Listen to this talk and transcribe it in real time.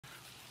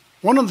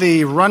One of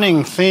the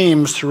running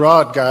themes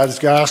throughout John's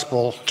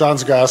gospel,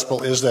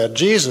 is that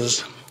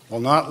Jesus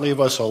will not leave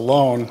us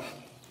alone,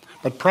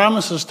 but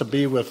promises to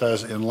be with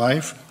us in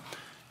life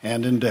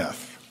and in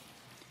death.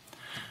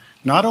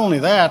 Not only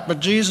that,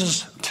 but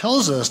Jesus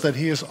tells us that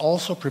he is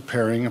also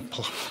preparing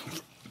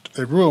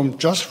a room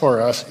just for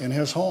us in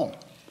his home.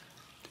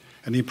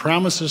 And he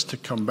promises to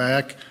come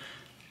back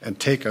and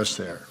take us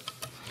there.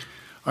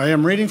 I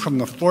am reading from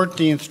the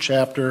 14th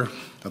chapter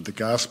of the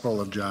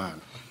Gospel of John.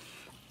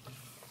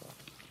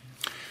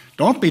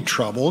 Don't be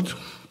troubled.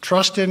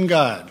 Trust in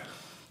God.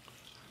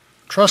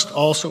 Trust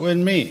also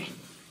in me.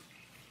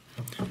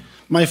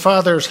 My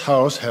Father's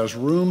house has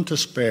room to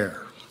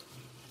spare.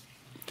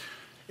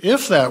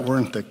 If that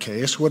weren't the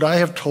case, would I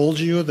have told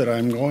you that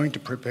I'm going to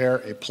prepare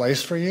a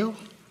place for you?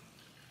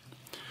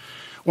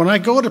 When I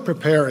go to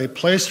prepare a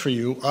place for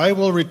you, I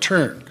will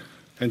return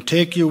and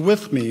take you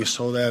with me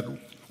so that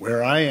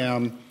where I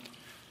am,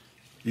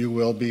 you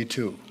will be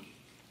too.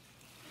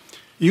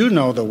 You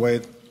know the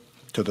way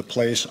to the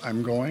place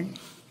I'm going.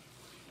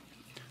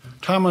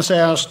 Thomas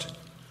asked,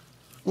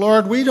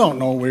 Lord, we don't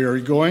know where you're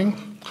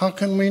going. How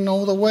can we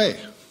know the way?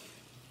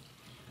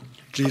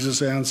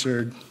 Jesus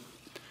answered,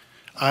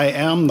 I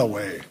am the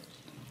way,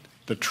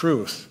 the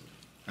truth,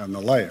 and the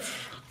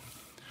life.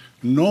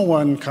 No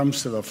one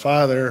comes to the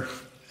Father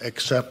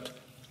except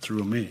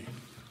through me.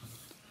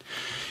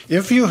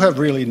 If you have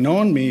really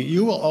known me,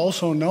 you will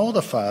also know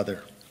the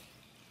Father.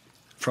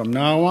 From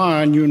now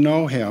on, you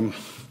know him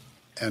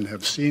and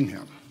have seen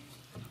him.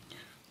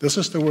 This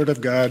is the word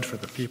of God for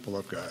the people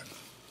of God.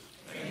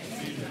 Thanks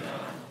be to God.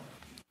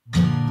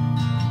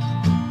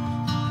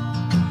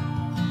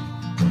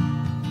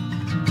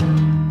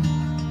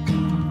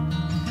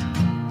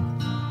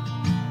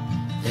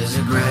 There's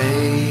a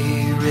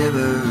gray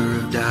river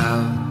of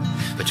doubt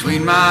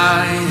between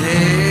my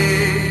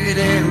head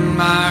and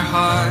my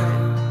heart.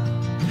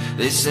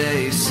 They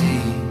say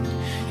seeing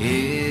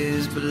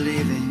is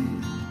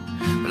believing,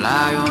 but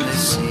I only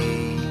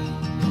see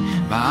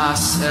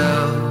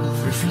myself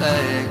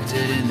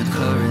reflected in the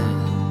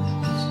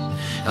currents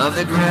of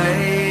the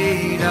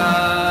great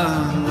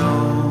unknown.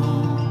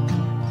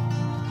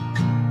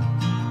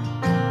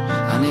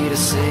 I need a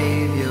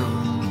savior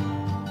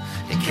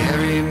to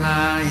carry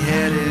my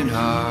head and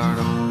heart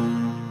on.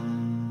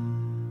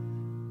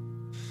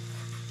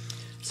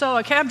 So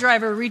a cab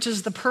driver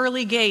reaches the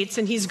pearly gates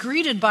and he's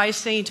greeted by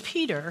St.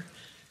 Peter.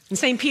 And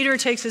St. Peter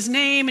takes his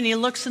name and he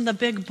looks in the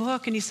big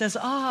book and he says,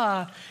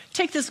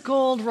 take this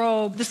gold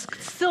robe, this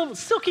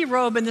silky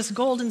robe and this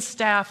golden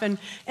staff and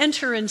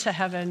enter into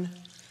heaven.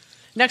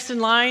 Next in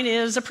line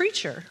is a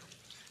preacher.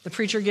 The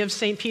preacher gives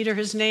St. Peter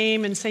his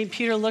name and St.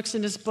 Peter looks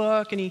in his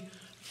book and he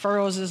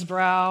furrows his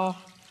brow.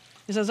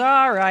 He says,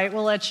 all right,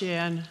 we'll let you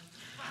in.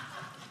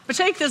 But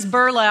take this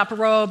burlap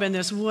robe and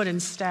this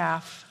wooden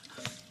staff.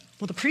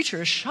 Well, the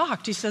preacher is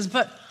shocked. He says,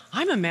 but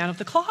I'm a man of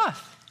the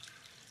cloth.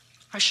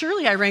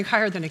 Surely I rank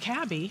higher than a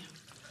cabbie.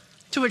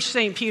 To which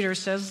St. Peter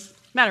says,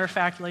 matter of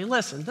factly,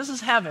 listen, this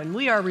is heaven.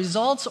 We are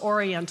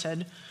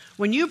results-oriented.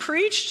 When you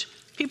preached,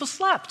 people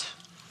slept.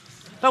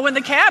 But when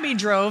the cabbie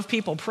drove,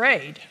 people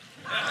prayed.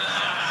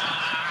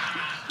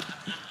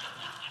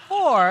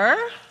 Or,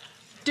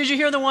 did you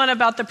hear the one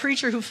about the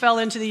preacher who fell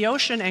into the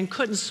ocean and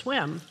couldn't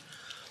swim?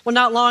 Well,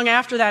 not long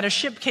after that, a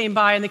ship came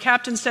by and the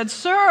captain said,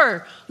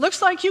 sir,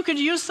 looks like you could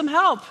use some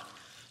help.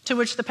 To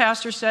which the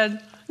pastor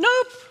said,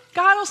 nope,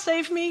 God will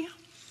save me.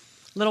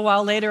 A little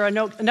while later,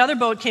 another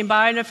boat came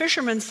by and a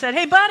fisherman said,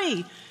 hey,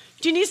 buddy,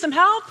 do you need some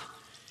help?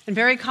 And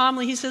very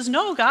calmly he says,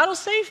 no, God will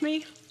save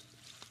me.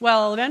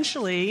 Well,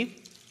 eventually,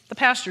 the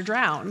pastor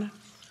drowned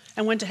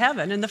and went to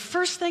heaven. And the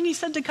first thing he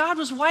said to God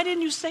was, why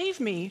didn't you save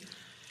me?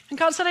 And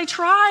God said, I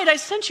tried. I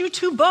sent you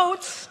 2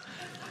 boats.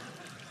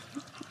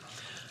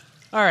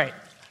 All right.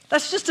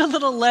 That's just a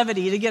little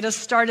levity to get us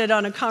started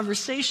on a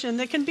conversation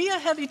that can be a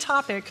heavy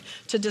topic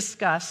to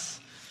discuss.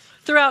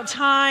 Throughout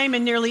time,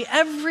 in nearly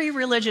every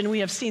religion, we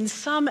have seen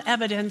some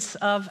evidence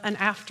of an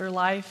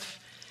afterlife.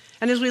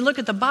 And as we look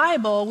at the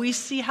Bible, we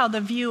see how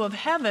the view of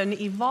heaven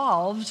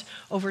evolved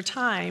over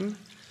time.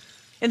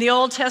 In the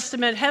Old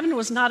Testament, heaven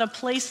was not a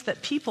place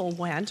that people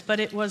went, but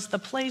it was the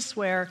place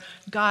where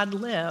God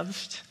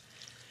lived.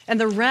 And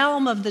the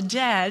realm of the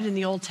dead in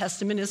the Old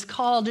Testament is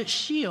called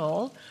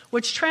Sheol,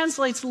 which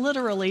translates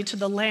literally to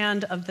the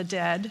land of the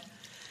dead.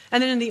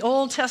 And then in the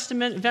Old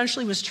Testament,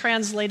 eventually was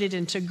translated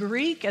into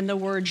Greek, and the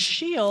word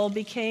Sheol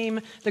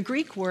became the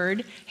Greek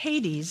word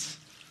Hades.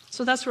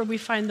 So that's where we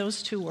find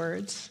those 2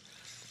 words.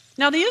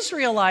 Now, the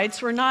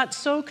Israelites were not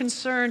so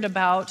concerned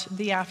about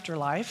the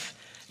afterlife.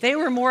 They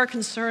were more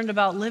concerned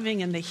about living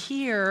in the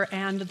here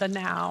and the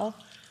now.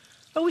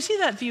 But we see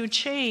that view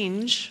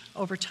change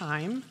over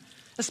time,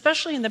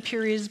 especially in the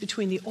periods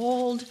between the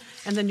Old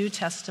and the New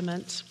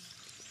Testament.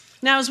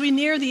 Now, as we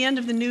near the end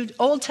of the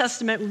Old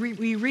Testament,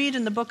 we read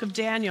in the book of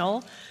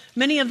Daniel,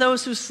 many of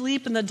those who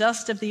sleep in the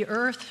dust of the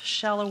earth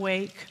shall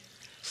awake,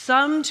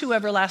 some to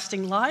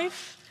everlasting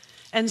life,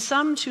 and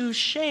some to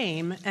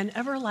shame and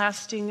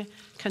everlasting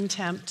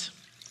contempt.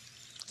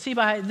 See,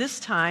 by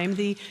this time,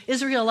 the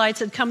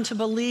Israelites had come to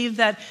believe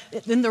that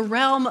in the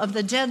realm of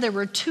the dead, there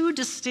were two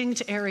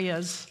distinct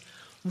areas.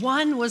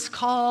 One was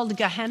called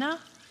Gehenna,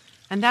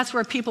 and that's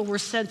where people were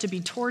sent to be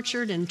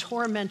tortured and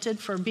tormented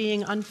for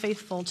being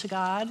unfaithful to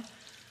God.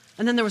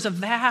 And then there was a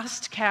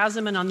vast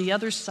chasm, and on the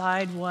other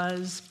side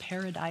was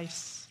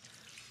paradise.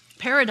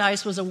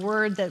 Paradise was a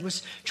word that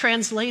was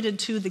translated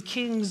to the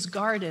king's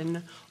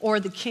garden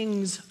or the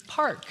king's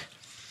park.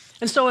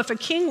 And so if a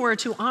king were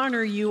to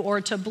honor you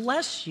or to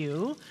bless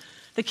you,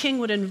 the king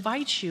would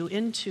invite you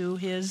into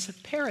his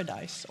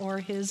paradise or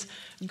his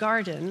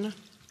garden.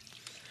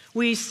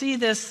 We see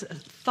this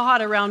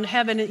thought around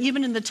heaven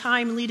even in the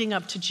time leading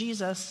up to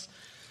Jesus.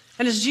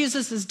 And as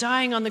Jesus is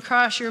dying on the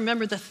cross, you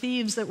remember the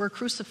thieves that were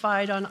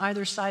crucified on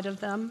either side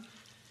of them.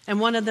 And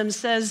one of them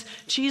says,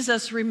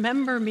 "Jesus,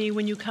 remember me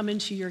when you come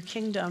into your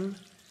kingdom."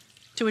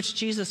 To which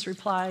Jesus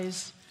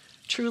replies,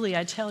 "Truly,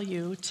 I tell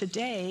you,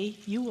 today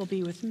you will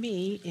be with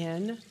me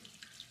in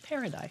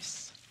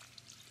paradise."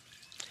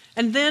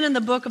 And then in the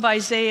book of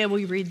Isaiah,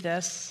 we read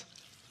this.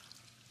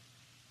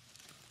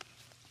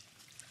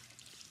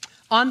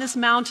 "On this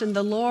mountain,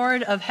 the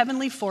Lord of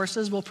heavenly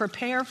forces will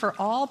prepare for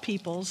all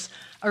peoples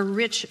a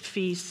rich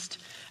feast,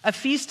 a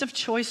feast of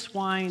choice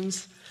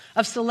wines,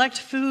 of select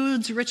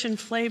foods rich in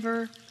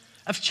flavor,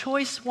 of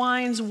choice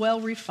wines well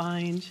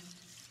refined.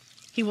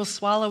 He will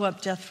swallow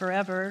up death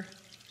forever.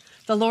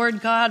 The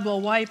Lord God will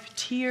wipe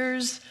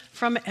tears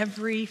from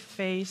every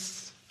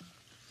face."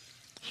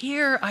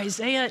 Here,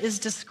 Isaiah is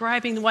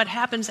describing what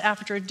happens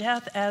after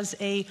death as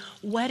a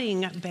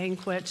wedding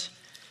banquet.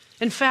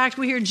 In fact,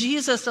 we hear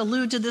Jesus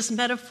allude to this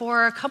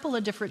metaphor a couple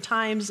of different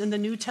times in the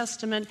New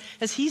Testament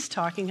as he's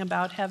talking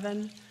about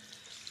heaven.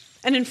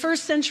 And in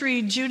first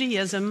century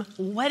Judaism,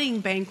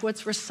 wedding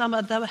banquets were some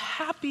of the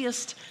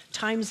happiest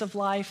times of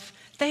life.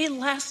 They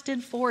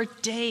lasted for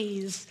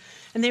days,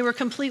 and they were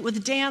complete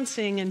with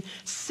dancing and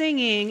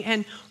singing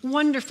and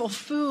wonderful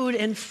food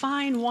and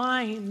fine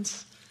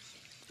wines.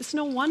 It's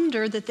no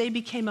wonder that they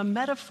became a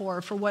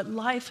metaphor for what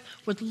life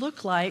would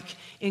look like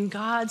in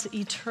God's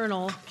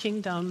eternal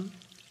kingdom.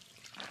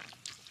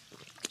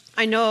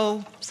 I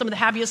know some of the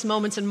happiest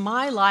moments in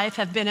my life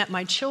have been at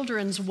my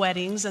children's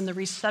weddings and the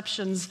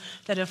receptions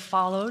that have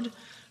followed,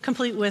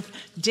 complete with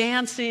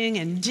dancing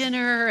and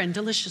dinner and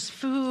delicious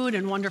food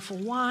and wonderful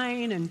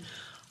wine, and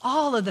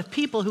all of the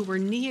people who were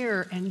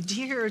near and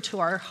dear to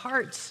our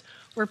hearts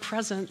were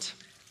present.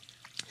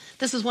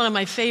 This is one of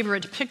my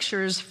favorite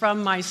pictures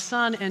from my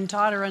son and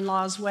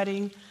daughter-in-law's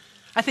wedding.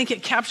 I think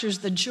it captures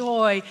the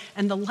joy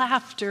and the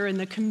laughter and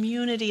the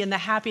community and the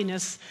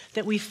happiness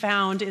that we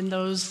found in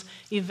those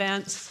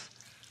events.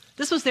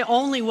 This was the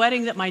only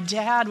wedding that my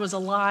dad was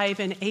alive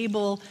and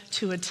able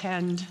to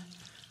attend.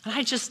 And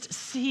I just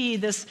see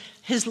this,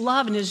 his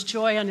love and his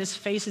joy on his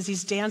face as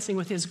he's dancing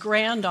with his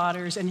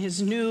granddaughters and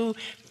his new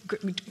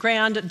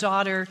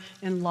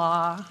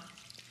granddaughter-in-law.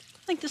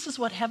 I think this is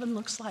what heaven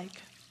looks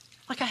like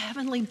a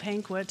heavenly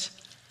banquet.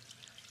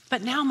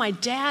 But now my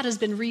dad has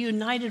been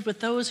reunited with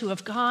those who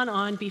have gone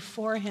on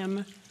before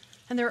him,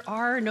 and there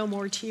are no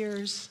more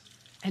tears,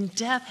 and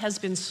death has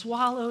been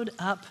swallowed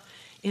up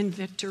in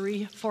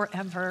victory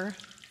forever.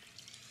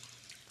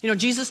 You know,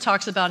 Jesus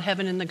talks about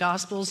heaven in the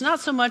Gospels not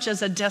so much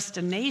as a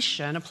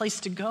destination, a place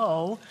to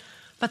go,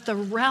 but the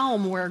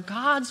realm where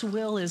God's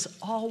will is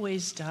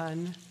always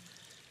done.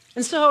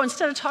 And so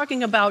instead of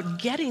talking about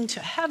getting to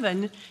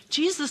heaven,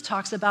 Jesus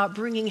talks about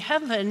bringing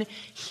heaven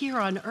here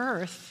on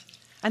earth,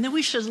 and that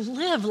we should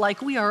live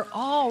like we are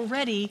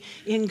already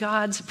in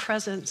God's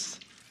presence.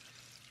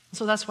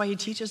 So that's why he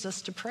teaches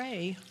us to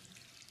pray,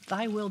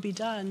 "Thy will be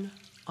done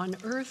on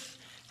earth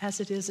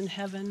as it is in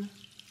heaven."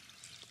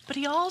 But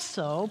he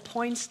also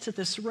points to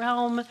this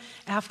realm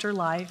after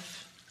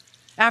life,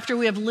 after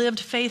we have lived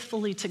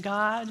faithfully to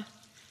God,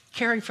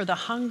 caring for the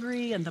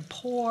hungry and the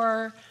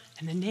poor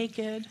and the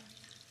naked,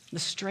 the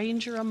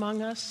stranger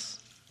among us,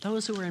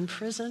 those who are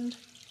imprisoned.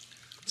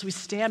 As we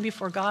stand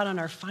before God on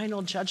our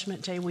final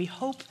judgment day, we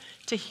hope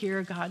to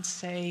hear God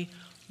say,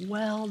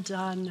 "Well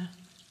done,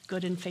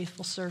 good and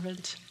faithful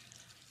servant.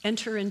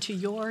 Enter into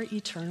your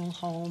eternal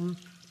home."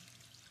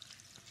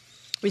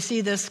 We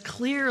see this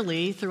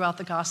clearly throughout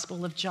the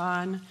Gospel of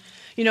John.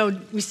 You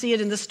know, we see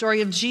it in the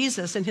story of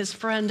Jesus and his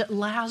friend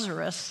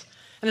Lazarus.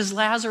 And as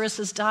Lazarus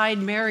has died,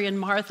 Mary and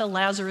Martha,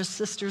 Lazarus'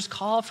 sisters,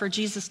 call for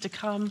Jesus to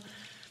come.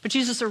 But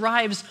Jesus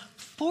arrives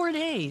 4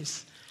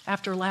 days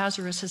after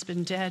Lazarus has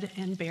been dead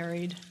and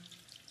buried.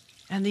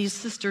 And these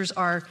sisters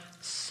are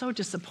so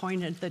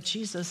disappointed that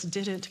Jesus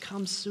didn't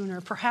come sooner,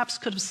 perhaps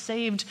could have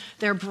saved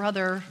their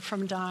brother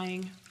from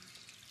dying.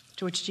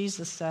 To which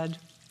Jesus said,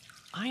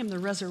 "I am the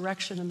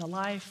resurrection and the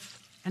life,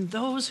 and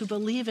those who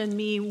believe in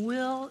me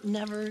will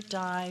never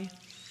die."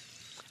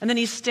 And then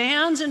he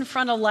stands in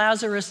front of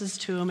Lazarus'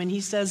 tomb and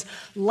he says,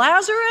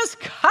 "Lazarus,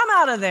 come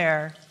out of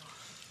there."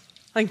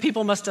 I think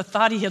people must have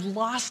thought he had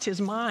lost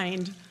his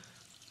mind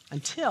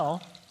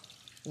until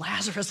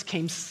Lazarus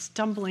came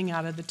stumbling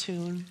out of the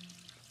tomb,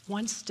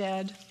 once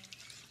dead,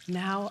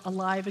 now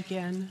alive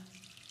again.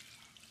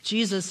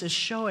 Jesus is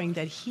showing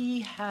that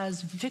he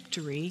has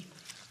victory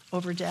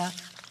over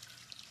death.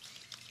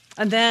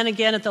 And then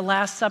again at the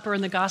Last Supper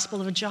in the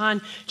Gospel of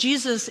John,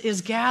 Jesus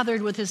is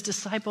gathered with his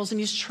disciples and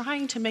he's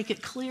trying to make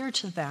it clear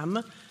to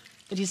them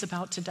that he's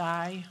about to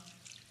die.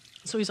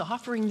 So he's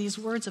offering these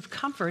words of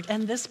comfort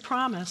and this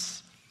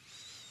promise.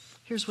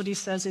 Here's what he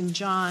says in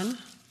John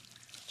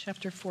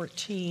chapter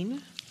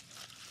 14.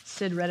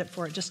 Sid read it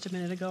for it just a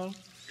minute ago.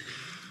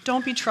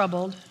 Don't be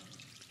troubled.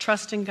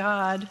 Trust in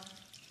God.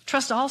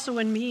 Trust also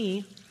in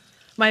me.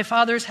 My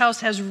Father's house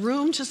has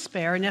room to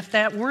spare, and if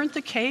that weren't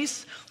the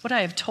case, would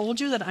I have told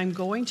you that I'm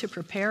going to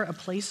prepare a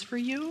place for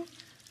you?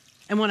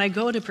 And when I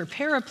go to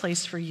prepare a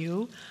place for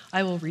you,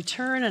 I will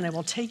return and I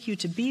will take you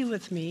to be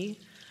with me,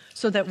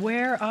 so that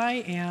where I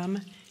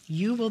am,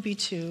 you will be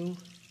too.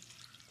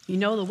 You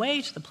know the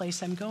way to the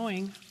place I'm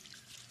going.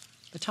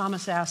 But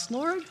Thomas asked,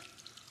 Lord,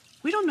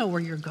 we don't know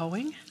where you're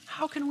going.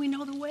 How can we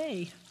know the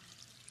way?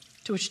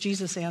 To which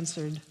Jesus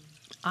answered,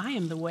 I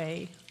am the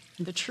way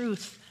and the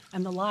truth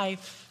and the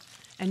life,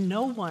 and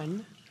no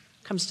one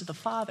comes to the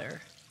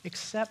Father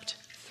except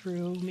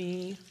through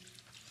me.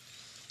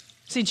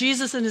 See,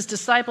 Jesus and his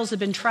disciples had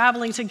been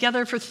traveling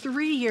together for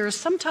 3 years,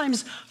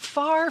 sometimes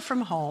far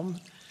from home.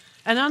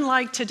 And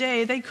unlike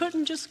today, they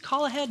couldn't just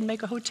call ahead and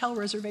make a hotel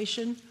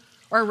reservation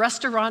or a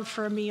restaurant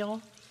for a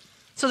meal.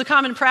 So the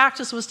common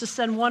practice was to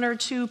send 1 or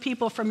 2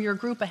 people from your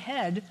group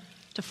ahead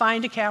to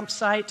find a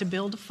campsite, to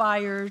build a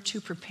fire,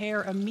 to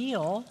prepare a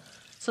meal,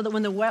 so that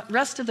when the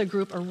rest of the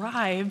group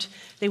arrived,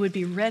 they would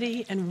be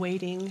ready and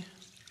waiting.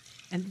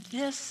 And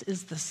this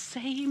is the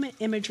same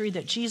imagery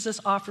that Jesus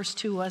offers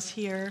to us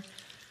here.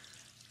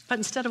 But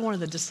instead of one of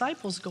the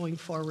disciples going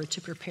forward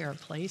to prepare a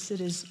place, it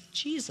is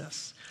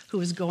Jesus who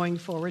is going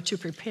forward to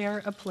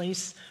prepare a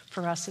place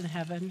for us in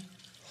heaven.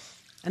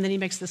 And then he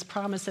makes this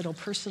promise that he'll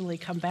personally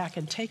come back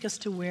and take us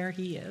to where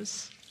he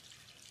is.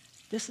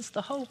 This is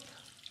the hope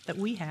that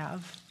we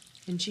have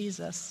in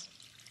Jesus.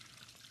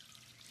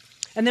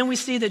 And then we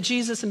see that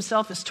Jesus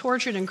himself is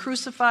tortured and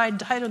crucified,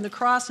 died on the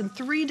cross, and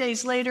 3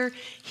 days later,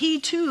 he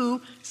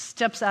too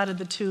steps out of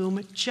the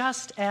tomb,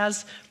 just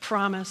as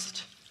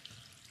promised.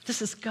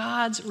 This is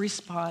God's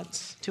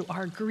response to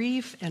our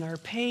grief and our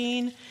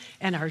pain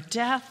and our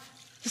death.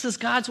 This is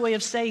God's way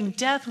of saying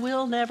death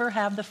will never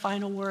have the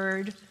final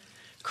word.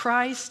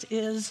 Christ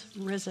is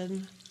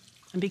risen,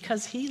 and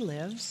because he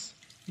lives,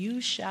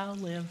 you shall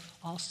live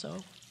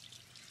also.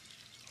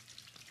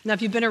 Now,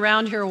 if you've been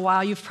around here a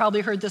while, you've probably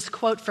heard this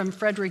quote from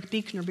Frederick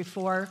Buechner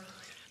before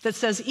that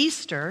says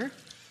Easter,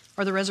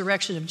 or the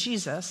resurrection of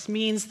Jesus,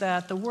 means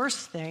that the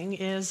worst thing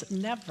is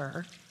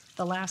never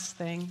the last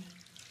thing.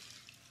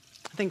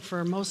 I think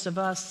for most of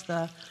us,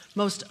 the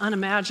most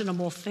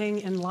unimaginable thing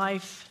in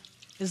life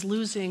is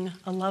losing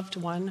a loved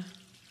one.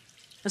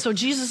 And so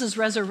Jesus'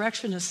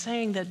 resurrection is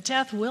saying that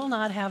death will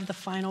not have the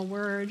final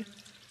word.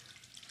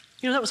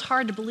 You know, that was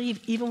hard to believe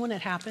even when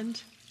it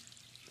happened.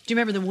 Do you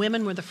remember the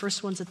women were the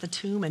first ones at the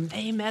tomb and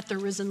they met the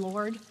risen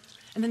Lord?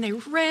 And then they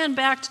ran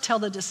back to tell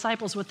the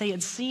disciples what they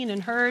had seen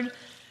and heard,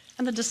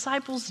 and the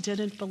disciples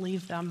didn't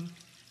believe them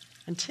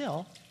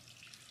until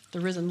the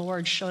risen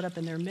Lord showed up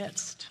in their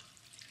midst.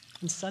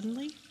 And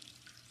suddenly,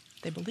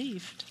 they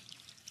believed.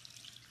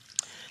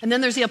 And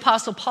then there's the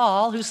Apostle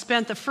Paul, who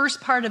spent the first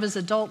part of his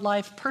adult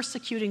life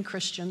persecuting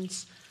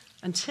Christians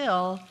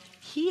until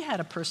he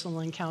had a personal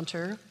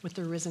encounter with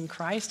the risen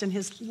Christ, and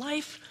his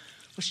life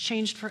was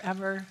changed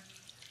forever.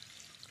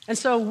 And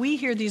so we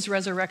hear these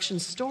resurrection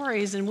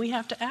stories, and we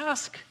have to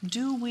ask,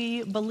 do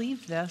we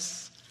believe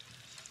this?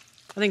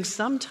 I think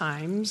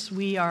sometimes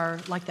we are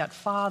like that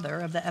father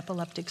of the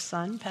epileptic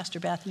son Pastor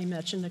Bethany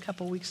mentioned a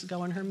couple weeks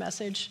ago in her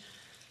message.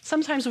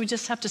 Sometimes we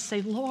just have to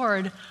say,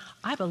 Lord,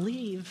 I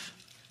believe,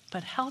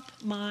 but help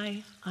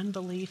my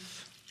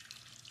unbelief.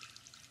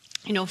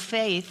 You know,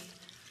 faith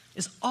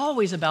is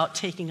always about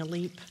taking a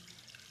leap,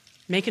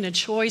 making a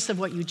choice of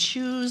what you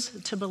choose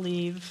to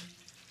believe.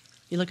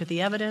 You look at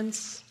the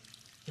evidence,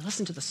 you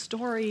listen to the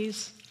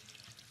stories,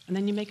 and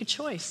then you make a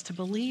choice to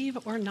believe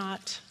or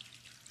not.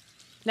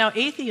 Now,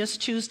 atheists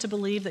choose to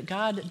believe that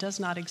God does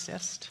not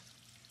exist.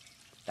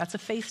 That's a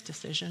faith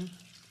decision.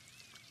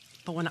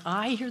 But when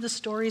I hear the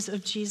stories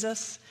of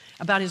Jesus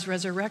about his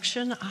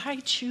resurrection,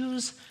 I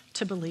choose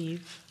to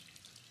believe.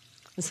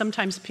 And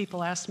sometimes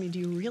people ask me, do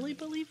you really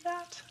believe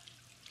that?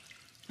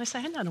 And I say,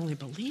 I not only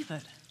believe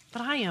it,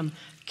 but I am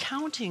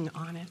counting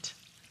on it.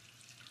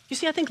 You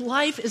see, I think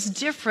life is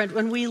different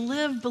when we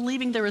live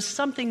believing there is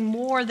something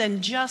more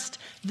than just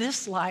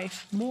this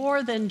life,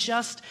 more than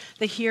just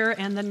the here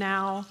and the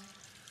now.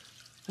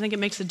 I think it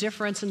makes a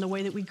difference in the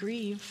way that we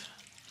grieve.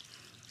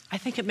 I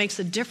think it makes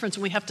a difference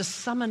when we have to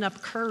summon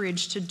up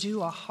courage to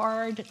do a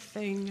hard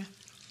thing.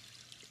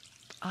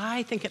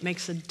 I think it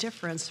makes a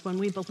difference when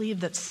we believe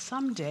that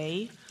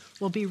someday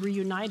we'll be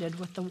reunited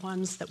with the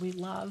ones that we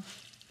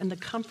love and the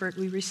comfort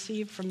we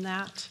receive from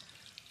that.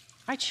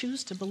 I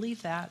choose to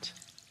believe that.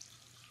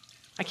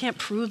 I can't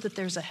prove that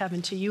there's a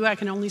heaven to you. I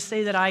can only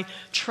say that I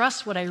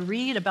trust what I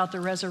read about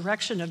the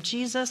resurrection of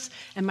Jesus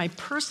and my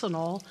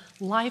personal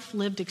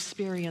life-lived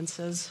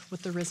experiences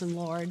with the risen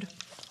Lord.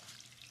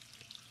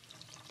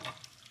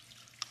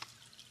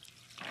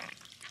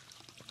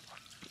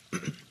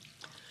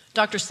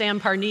 Dr. Sam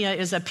Parnia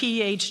is a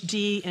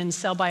PhD in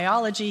cell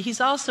biology.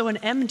 He's also an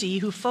MD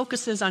who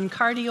focuses on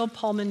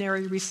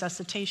cardiopulmonary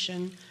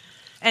resuscitation.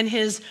 And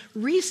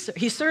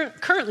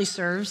currently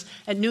serves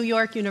at New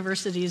York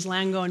University's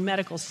Langone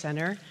Medical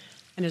Center,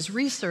 and his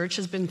research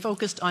has been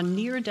focused on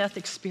near-death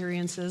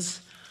experiences,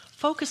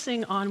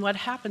 focusing on what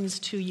happens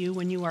to you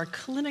when you are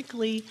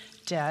clinically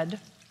dead,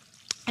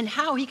 and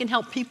how he can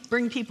help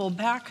bring people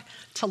back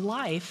to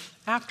life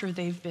after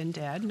they've been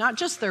dead, not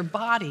just their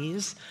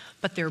bodies,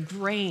 but their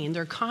brain,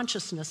 their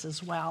consciousness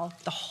as well,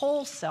 the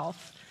whole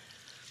self.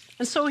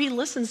 And so he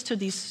listens to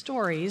these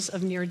stories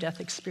of near-death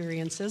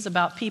experiences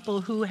about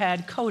people who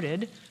had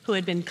coded, who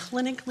had been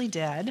clinically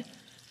dead,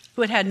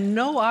 who had had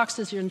no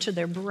oxygen to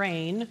their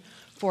brain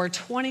for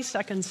 20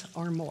 seconds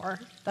or more.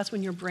 That's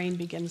when your brain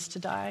begins to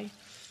die.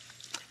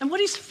 And what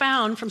he's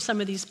found from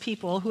some of these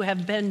people who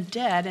have been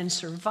dead and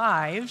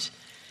survived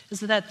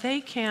is that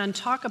they can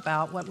talk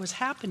about what was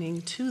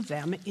happening to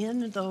them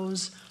in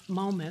those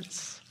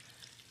moments.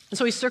 And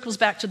so he circles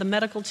back to the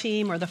medical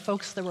team or the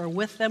folks that were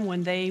with them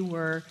when they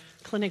were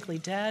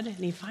clinically dead, and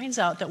he finds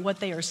out that what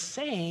they are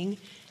saying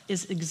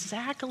is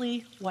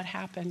exactly what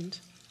happened.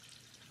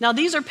 Now,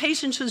 these are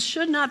patients who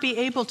should not be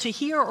able to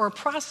hear or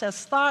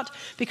process thought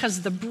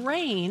because the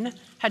brain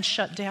had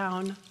shut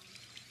down.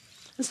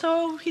 And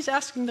so he's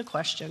asking the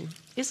question,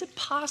 is it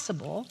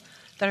possible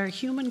that our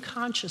human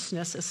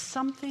consciousness is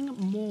something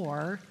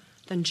more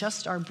than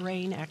just our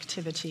brain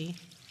activity?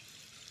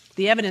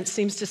 The evidence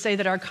seems to say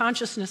that our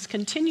consciousness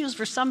continues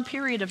for some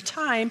period of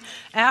time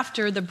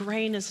after the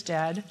brain is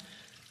dead.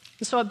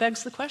 And so it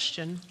begs the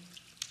question,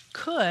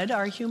 could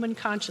our human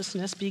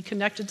consciousness be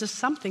connected to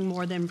something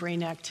more than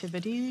brain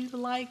activity,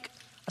 like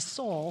a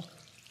soul,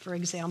 for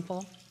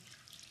example?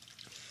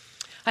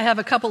 I have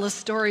a couple of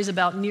stories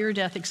about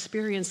near-death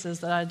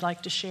experiences that I'd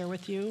like to share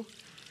with you.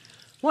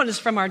 One is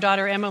from our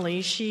daughter,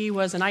 Emily. She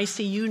was an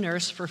ICU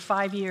nurse for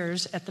 5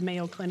 years at the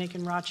Mayo Clinic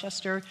in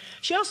Rochester.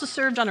 She also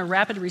served on a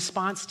rapid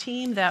response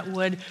team that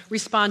would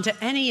respond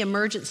to any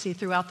emergency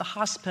throughout the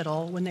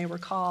hospital when they were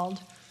called.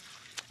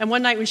 And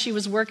one night when she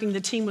was working,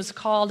 the team was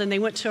called, and they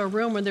went to a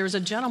room where there was a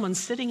gentleman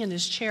sitting in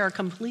his chair,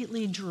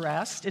 completely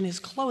dressed in his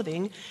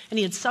clothing, and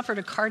he had suffered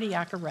a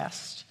cardiac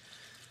arrest.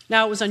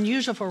 Now, it was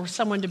unusual for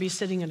someone to be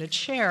sitting in a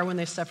chair when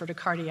they suffered a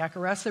cardiac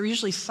arrest. There were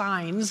usually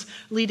signs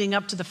leading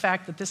up to the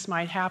fact that this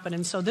might happen,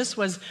 and so this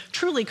was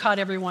truly caught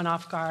everyone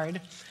off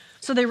guard.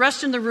 So they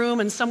rushed in the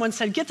room, and someone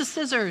said, "Get the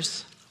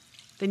scissors."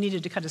 They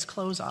needed to cut his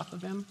clothes off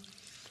of him.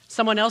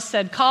 Someone else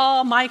said,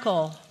 "Call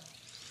Michael."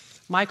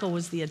 Michael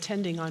was the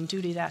attending on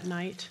duty that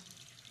night.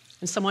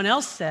 And someone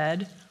else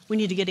said, "We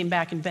need to get him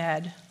back in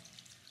bed."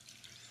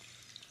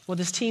 Well,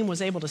 this team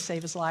was able to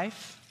save his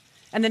life.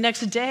 And the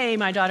next day,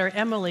 my daughter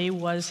Emily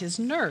was his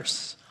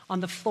nurse on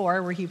the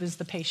floor where he was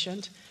the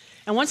patient.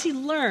 And once he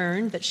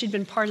learned that she'd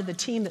been part of the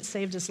team that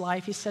saved his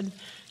life, he said,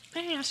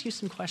 "May I ask you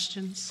some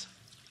questions?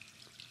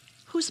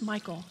 Who's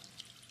Michael?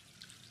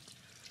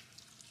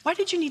 Why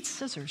did you need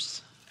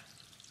scissors?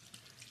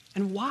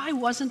 And why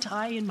wasn't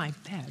I in my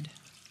bed?"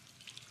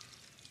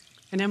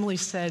 And Emily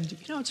said,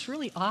 "It's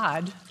really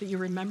odd that you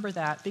remember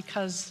that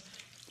because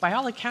by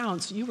all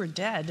accounts, you were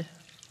dead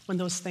when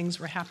those things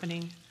were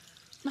happening.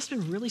 It must have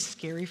been really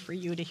scary for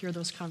you to hear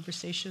those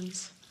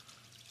conversations."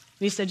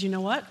 And he said, "You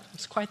know what?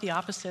 It's quite the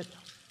opposite."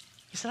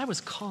 He said, "I was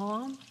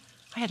calm.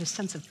 I had a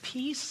sense of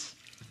peace.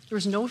 There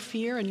was no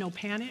fear and no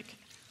panic."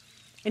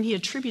 And he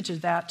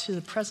attributed that to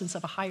the presence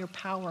of a higher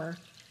power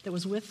that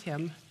was with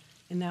him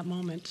in that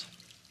moment.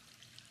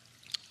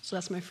 So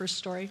that's my first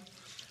story.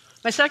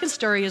 My second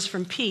story is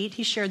from Pete.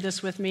 He shared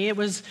this with me. It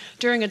was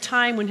during a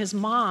time when his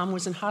mom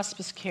was in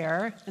hospice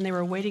care, and they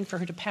were waiting for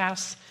her to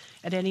pass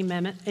at any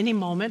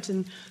moment,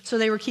 and so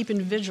they were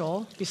keeping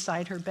vigil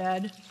beside her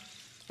bed.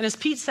 And as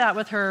Pete sat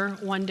with her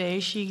one day,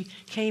 she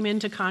came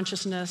into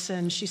consciousness,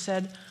 and she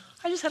said,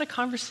 "I just had a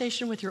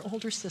conversation with your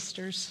older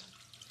sisters."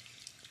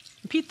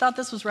 And Pete thought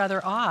this was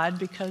rather odd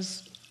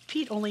because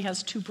Pete only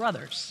has 2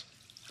 brothers.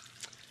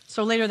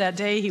 So later that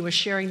day, he was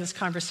sharing this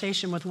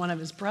conversation with one of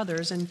his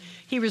brothers, and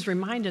he was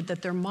reminded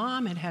that their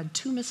mom had had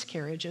 2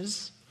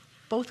 miscarriages,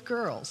 both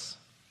girls,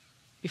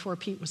 before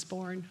Pete was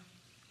born.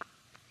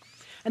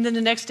 And then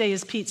the next day,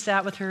 as Pete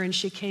sat with her and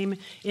she came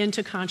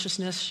into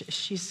consciousness,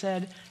 she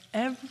said,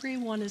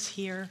 "Everyone is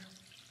here.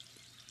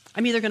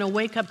 I'm either going to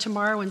wake up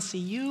tomorrow and see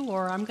you,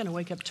 or I'm going to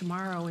wake up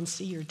tomorrow and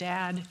see your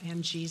dad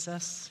and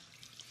Jesus."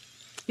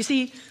 You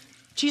see,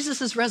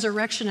 Jesus'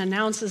 resurrection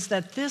announces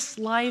that this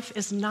life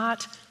is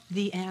not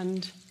the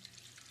end.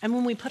 And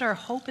when we put our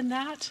hope in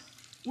that,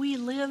 we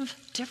live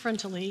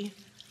differently.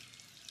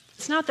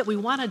 It's not that we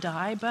want to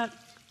die, but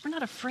we're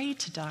not afraid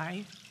to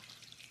die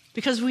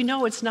because we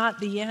know it's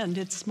not the end.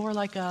 It's more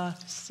like a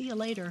see you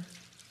later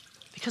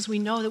because we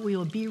know that we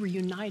will be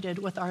reunited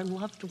with our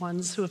loved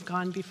ones who have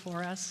gone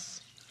before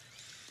us.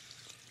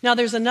 Now,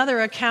 there's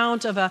another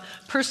account of a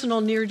personal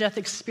near-death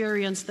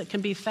experience that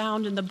can be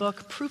found in the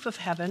book Proof of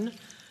Heaven,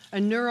 a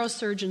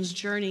neurosurgeon's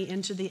journey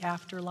into the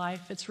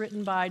afterlife. It's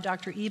written by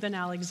Dr. Eben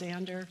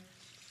Alexander.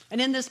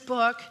 And in this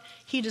book,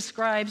 he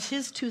describes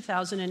his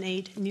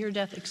 2008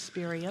 near-death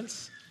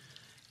experience.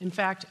 In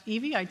fact,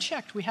 Evie, I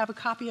checked. We have a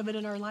copy of it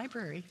in our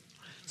library.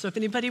 So if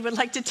anybody would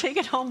like to take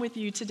it home with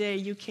you today,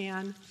 you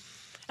can.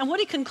 And what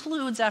he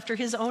concludes after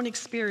his own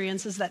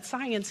experience is that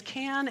science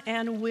can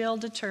and will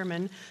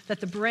determine that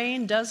the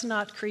brain does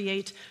not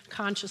create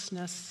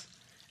consciousness,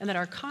 and that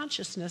our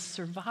consciousness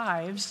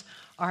survives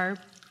our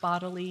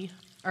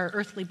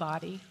earthly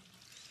body.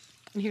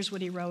 And here's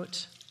what he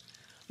wrote.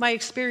 My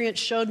experience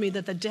showed me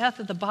that the death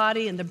of the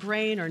body and the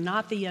brain are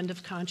not the end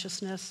of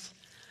consciousness,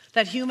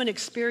 that human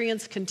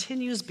experience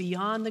continues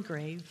beyond the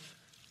grave.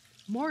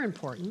 More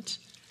important,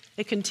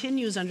 it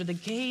continues under the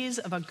gaze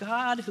of a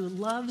God who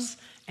loves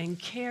and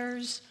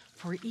cares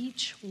for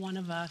each one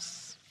of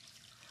us.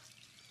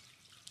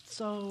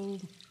 So,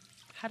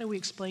 how do we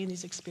explain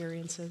these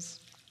experiences?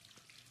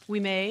 We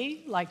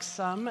may, like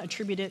some,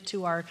 attribute it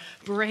to our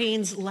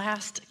brain's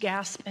last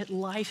gasp at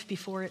life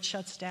before it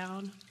shuts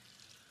down.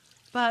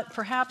 But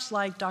perhaps,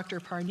 like Dr.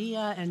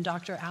 Parnia and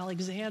Dr.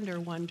 Alexander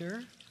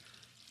wonder,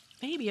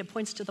 maybe it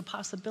points to the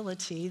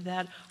possibility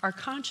that our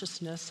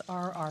consciousness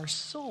or our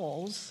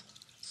souls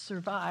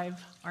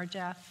survive our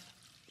death.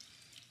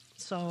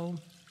 So,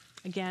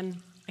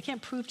 again, I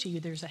can't prove to you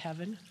there's a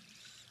heaven.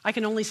 I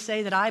can only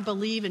say that I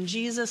believe in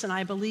Jesus and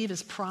I believe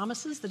his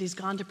promises that he's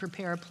gone to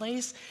prepare a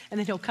place and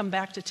that he'll come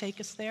back to take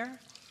us there.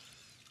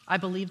 I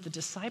believe the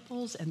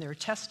disciples and their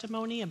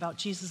testimony about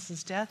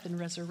Jesus' death and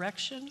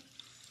resurrection.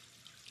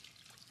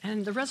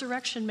 And the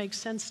resurrection makes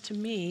sense to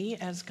me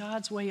as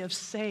God's way of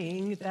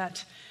saying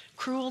that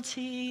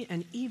cruelty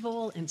and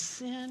evil and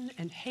sin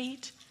and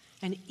hate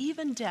and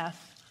even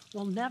death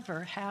will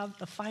never have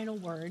the final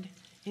word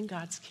in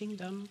God's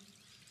kingdom.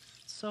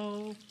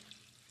 So,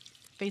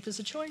 faith is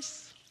a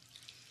choice.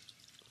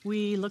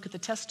 We look at the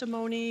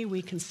testimony,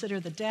 we consider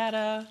the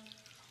data,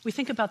 we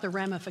think about the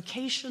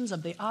ramifications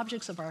of the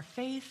objects of our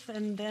faith,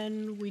 and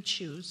then we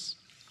choose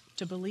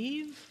to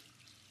believe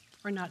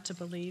or not to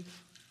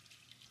believe.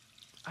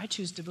 I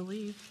choose to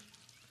believe.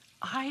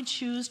 I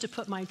choose to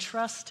put my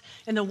trust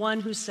in the one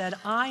who said,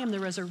 I am the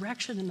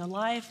resurrection and the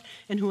life,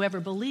 and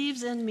whoever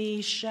believes in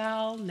me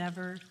shall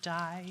never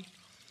die.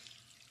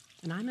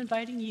 And I'm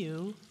inviting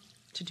you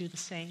to do the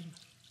same.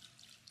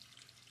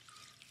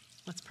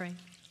 Let's pray.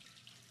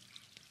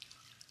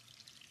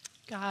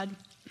 God,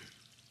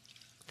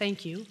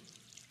 thank you.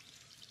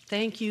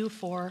 Thank you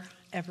for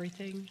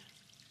everything,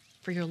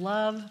 for your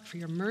love, for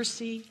your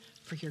mercy,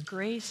 for your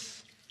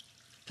grace,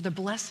 for the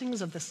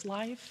blessings of this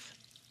life.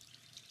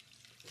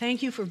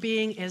 Thank you for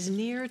being as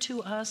near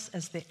to us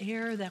as the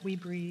air that we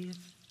breathe.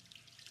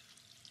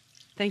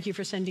 Thank you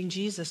for sending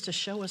Jesus to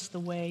show us the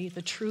way,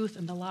 the truth,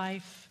 and the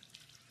life.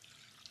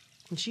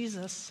 And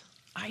Jesus,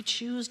 I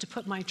choose to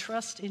put my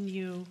trust in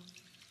you.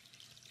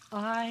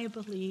 I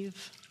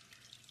believe,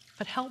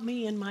 but help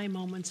me in my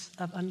moments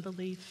of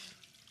unbelief.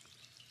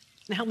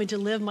 And help me to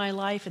live my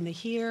life in the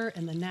here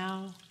and the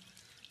now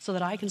so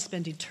that I can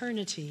spend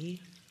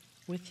eternity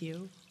with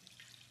you.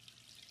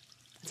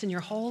 It's in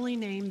your holy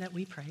name that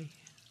we pray.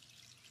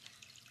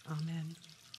 Amen.